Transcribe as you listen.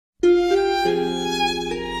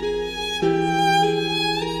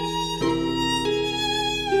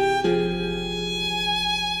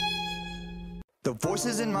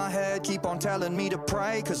voices in my head keep on telling me to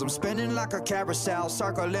pray, cause I'm spinning like a carousel,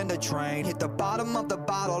 circling the train. Hit the bottom of the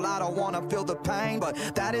bottle, I don't wanna feel the pain, but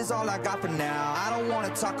that is all I got for now. I don't wanna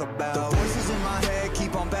talk about the voices in my head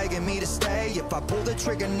keep on begging me to stay. If I pull the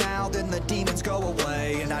trigger now, then the demons go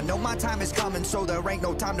away. And I know my time is coming, so there ain't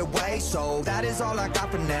no time to waste. So that is all I got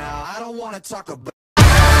for now. I don't wanna talk about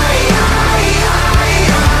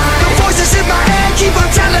the voices in my head keep on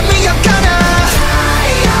telling me I'm gonna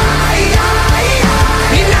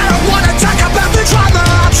and I don't wanna talk about the trauma.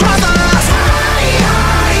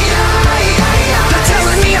 They're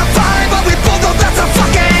telling me I'm fine, but we both know that's a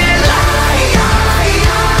fucking lie.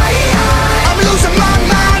 I'm losing my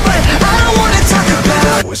mind, but I don't wanna talk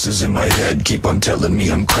about. Voices in my head keep on telling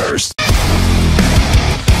me I'm cursed.